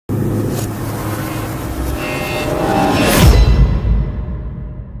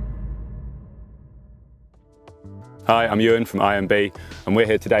Hi, I'm Ewan from IMB and we're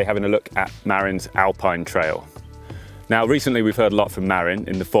here today having a look at Marin's Alpine Trail. Now recently we've heard a lot from Marin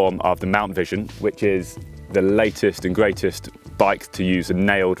in the form of the Mount Vision, which is the latest and greatest bike to use a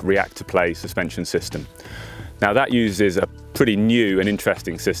nailed reactor play suspension system. Now that uses a pretty new and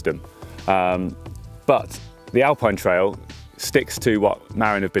interesting system, but the Alpine Trail sticks to what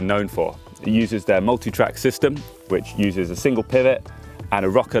Marin have been known for. It uses their multi-track system, which uses a single pivot and a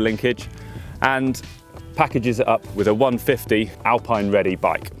rocker linkage, and packages it up with a 150 Alpine ready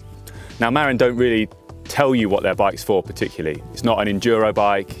bike. Now Marin don't really tell you what their bike's for particularly. It's not an enduro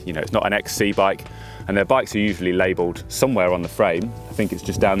bike, it's not an XC bike, and their bikes are usually labelled somewhere on the frame. I think it's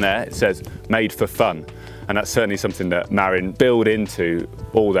just down there. It says made for fun, and that's certainly something that Marin build into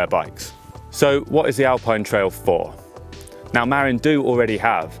all their bikes. So what is the Alpine Trail for? Now Marin do already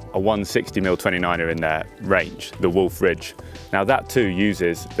have a 160mm 29er in their range, the Wolf Ridge. Now that too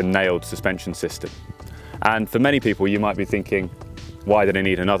uses the nailed suspension system. And for many people you might be thinking, why do they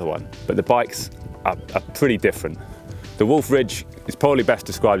need another one? But the bikes are pretty different. The Wolf Ridge is probably best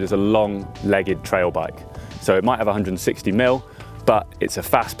described as a long-legged trail bike. So it might have 160mm, but it's a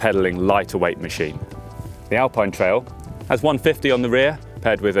fast pedaling, lighter weight machine. The Alpine Trail has 150 on the rear,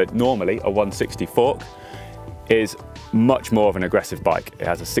 paired with normally a 160 fork, is much more of an aggressive bike. It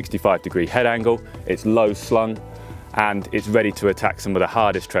has a 65-degree head angle, it's low slung, and it's ready to attack some of the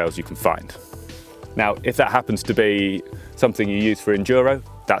hardest trails you can find. Now, if that happens to be something you use for enduro,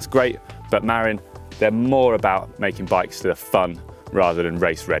 that's great, but Marin, they're more about making bikes that are fun rather than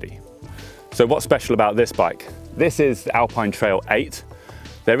race ready. So what's special about this bike? This is the Alpine Trail 8.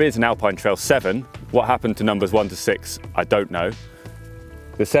 There is an Alpine Trail 7. What happened to numbers 1 to 6, I don't know.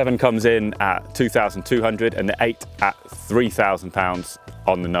 The 7 comes in at 2,200 and the 8 at 3,000 pounds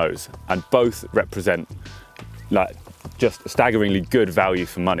on the nose, and both represent just staggeringly good value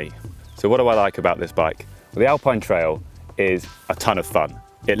for money. So what do I like about this bike? Well, the Alpine Trail is a ton of fun.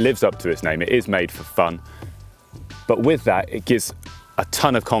 It lives up to its name. It is made for fun. But with that, it gives a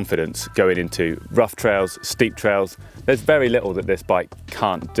ton of confidence going into rough trails, steep trails. There's very little that this bike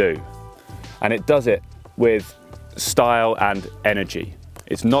can't do. And it does it with style and energy.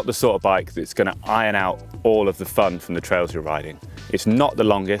 It's not the sort of bike that's going to iron out all of the fun from the trails you're riding. It's not the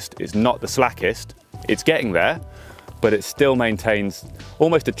longest, it's not the slackest. It's getting there, but it still maintains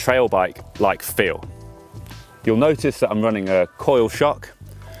almost a trail bike-like feel. You'll notice that I'm running a coil shock,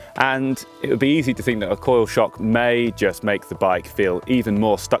 and it would be easy to think that a coil shock may just make the bike feel even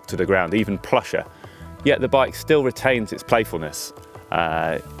more stuck to the ground, even plusher. Yet the bike still retains its playfulness.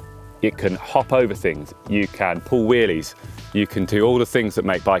 It can hop over things, you can pull wheelies, you can do all the things that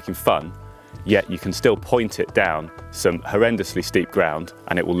make biking fun, yet you can still point it down some horrendously steep ground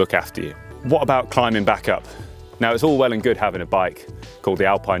and it will look after you. What about climbing back up? Now it's all well and good having a bike called the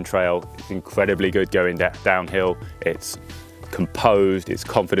Alpine Trail. It's incredibly good going downhill, it's composed, it's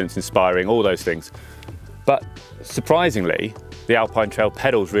confidence inspiring, all those things. But surprisingly, the Alpine Trail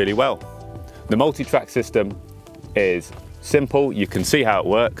pedals really well. The multi-track system is simple, you can see how it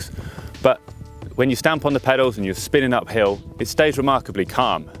works, but when you stamp on the pedals and you're spinning uphill, it stays remarkably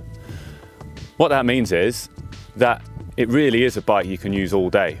calm. What that means is that it really is a bike you can use all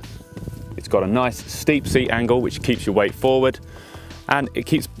day. It's got a nice steep seat angle which keeps your weight forward, and it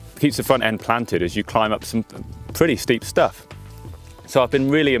keeps the front end planted as you climb up some pretty steep stuff. So I've been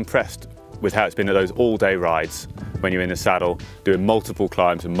really impressed with how it's been at those all-day rides when you're in the saddle, doing multiple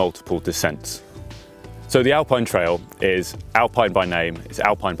climbs and multiple descents. So the Alpine Trail is Alpine by name, it's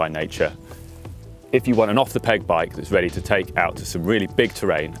Alpine by nature. If you want an off-the-peg bike that's ready to take out to some really big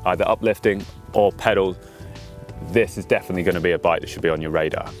terrain, either uplifting or pedal, this is definitely going to be a bike that should be on your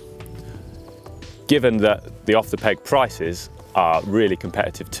radar. Given that the off-the-peg prices are really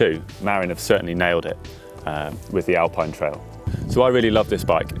competitive too, Marin have certainly nailed it with the Alpine Trail. So I really love this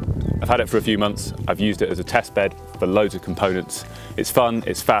bike. I've had it for a few months, I've used it as a test bed for loads of components. It's fun,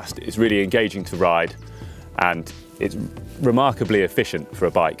 it's fast, it's really engaging to ride, and it's remarkably efficient for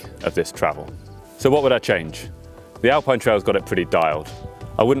a bike of this travel. So what would I change? The Alpine Trail's got it pretty dialed.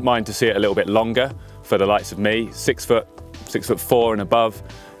 I wouldn't mind to see it a little bit longer for the likes of me, 6'4" and above.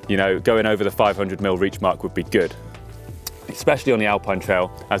 Going over the 500mm reach mark would be good, especially on the Alpine Trail,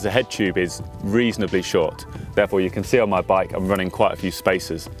 as the head tube is reasonably short. Therefore, you can see on my bike I'm running quite a few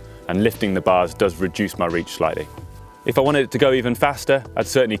spaces, and lifting the bars does reduce my reach slightly. If I wanted it to go even faster, I'd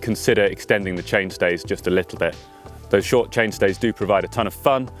certainly consider extending the chainstays just a little bit. Those short chainstays do provide a ton of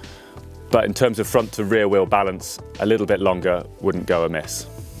fun, but in terms of front to rear wheel balance, a little bit longer wouldn't go amiss.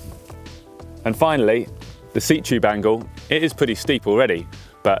 And finally, the seat tube angle, it is pretty steep already,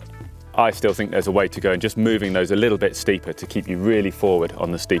 but I still think there's a way to go in just moving those a little bit steeper to keep you really forward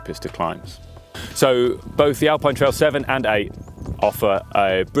on the steepest of climbs. So both the Alpine Trail 7 and 8 offer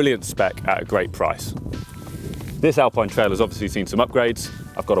a brilliant spec at a great price. This Alpine Trail has obviously seen some upgrades.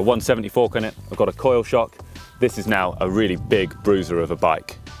 I've got a 170 fork on it, I've got a coil shock. This is now a really big bruiser of a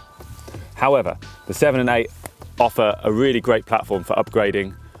bike. However, the 7 and 8 offer a really great platform for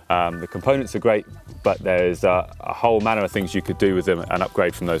upgrading. The components are great, but there's a whole manner of things you could do with them and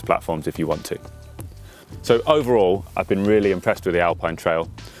upgrade from those platforms if you want to. So overall, I've been really impressed with the Alpine Trail,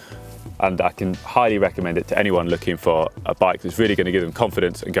 and I can highly recommend it to anyone looking for a bike that's really going to give them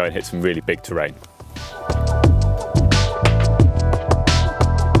confidence and go and hit some really big terrain.